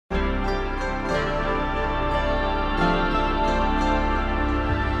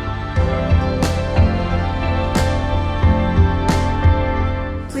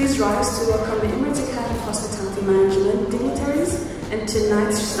rise to welcome the Emirates Academy of Hospitality Management dignitaries and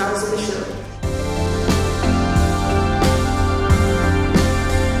tonight's stars of the show.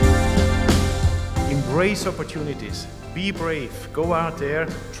 Embrace opportunities, be brave, go out there,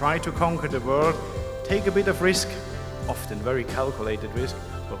 try to conquer the world, take a bit of risk, often very calculated risk,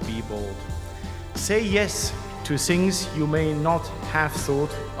 but be bold. Say yes to things you may not have thought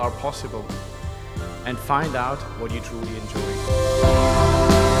are possible, and find out what you truly enjoy.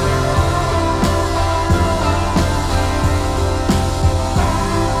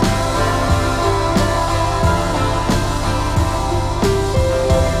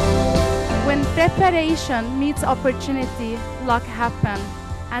 When preparation meets opportunity, luck happens,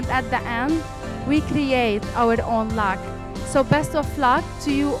 and at the end, we create our own luck. So best of luck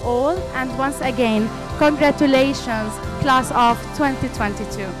to you all, and once again, congratulations, class of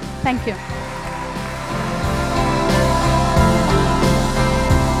 2022. Thank you.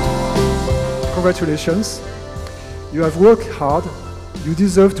 Congratulations. You have worked hard. You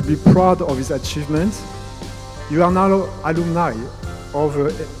deserve to be proud of this achievement. You are now alumni of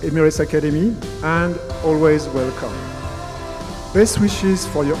Emirates Academy and always welcome. Best wishes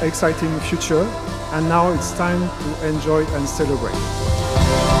for your exciting future, and now it's time to enjoy and celebrate.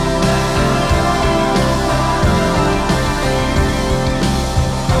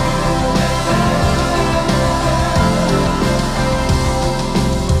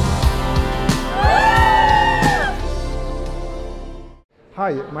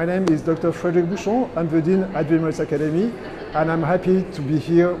 Hi, my name is Dr. Frédéric Bouchon. I'm the Dean at the Emirates Academy, and I'm happy to be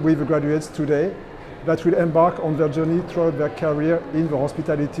here with the graduates today that will embark on their journey throughout their career in the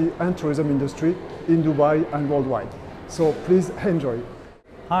hospitality and tourism industry in Dubai and worldwide. So please enjoy.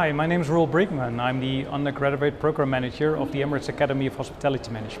 Hi, my name is Roel Brinkman. I'm the undergraduate program manager of the Emirates Academy of Hospitality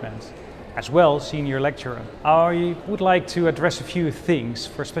Management, as well senior lecturer. I would like to address a few things,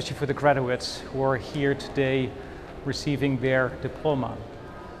 especially for the graduates who are here today receiving their diploma.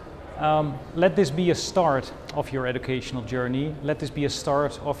 Let this be a start of your educational journey. Let this be a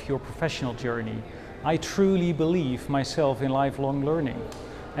start of your professional journey. I truly believe myself in lifelong learning,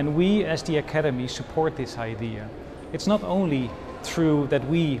 and we as the Academy support this idea. It's not only true that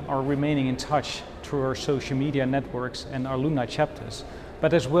we are remaining in touch through our social media networks and our alumni chapters,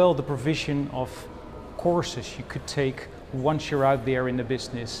 but as well the provision of courses you could take once you're out there in the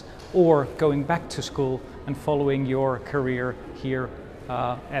business, or going back to school and following your career here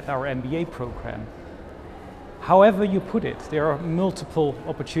at our MBA program. However you put it, there are multiple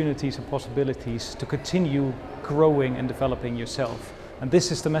opportunities and possibilities to continue growing and developing yourself. And this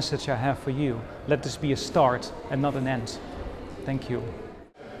is the message I have for you. Let this be a start and not an end. Thank you.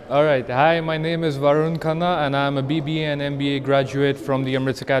 All right, hi, my name is Varun Khanna, and I'm a BBA and MBA graduate from the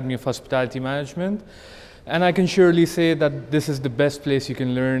Emirates Academy of Hospitality Management. And I can surely say that this is the best place you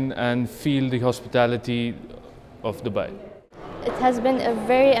can learn and feel the hospitality of Dubai. It has been a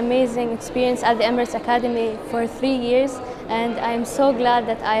very amazing experience at the Emirates Academy for 3 years, and I'm so glad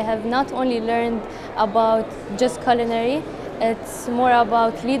that I have not only learned about just culinary, it's more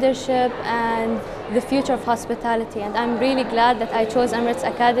about leadership and the future of hospitality, and I'm really glad that I chose Emirates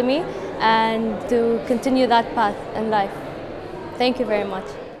Academy and to continue that path in life. Thank you very much.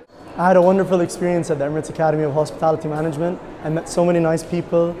 I had a wonderful experience at the Emirates Academy of Hospitality Management. I met so many nice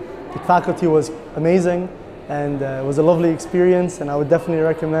people. The faculty was amazing, and it was a lovely experience, and I would definitely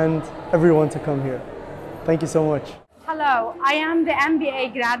recommend everyone to come here. Thank you so much. Hello, I am the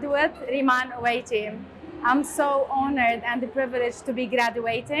MBA graduate, Riman Uwaiti. I'm so honored and privileged to be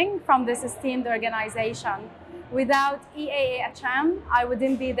graduating from this esteemed organization. Without EAHM, I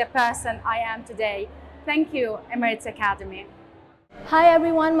wouldn't be the person I am today. Thank you, Emirates Academy. Hi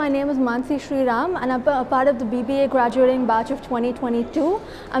everyone, my name is Mansi Sriram, and I'm a part of the BBA graduating batch of 2022.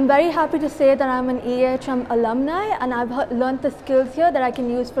 I'm very happy to say that I'm an EAHM alumni, and I've learned the skills here that I can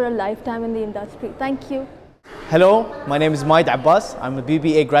use for a lifetime in the industry. Thank you. Hello, my name is Maid Abbas. I'm a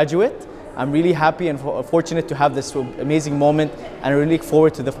BBA graduate. I'm really happy and fortunate to have this amazing moment, and I really look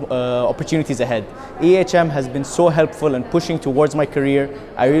forward to the opportunities ahead. EAHM has been so helpful in pushing towards my career.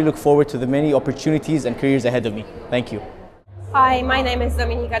 I really look forward to the many opportunities and careers ahead of me. Thank you. Hi, my name is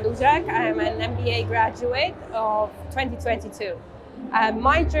Dominika Duzak. I'm an MBA graduate of 2022.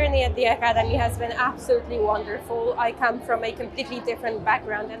 My journey at the Academy has been absolutely wonderful. I come from a completely different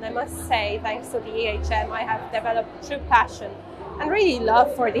background, and I must say, thanks to the EAHM, I have developed true passion and really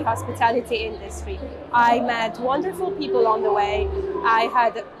love for the hospitality industry. I met wonderful people on the way. I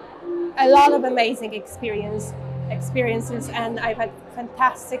had a lot of amazing experiences, and I've had a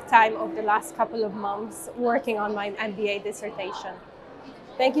fantastic time over the last couple of months working on my MBA dissertation.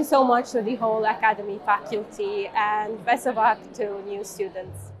 Thank you so much to the whole Academy faculty, and best of luck to new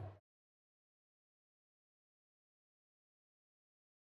students.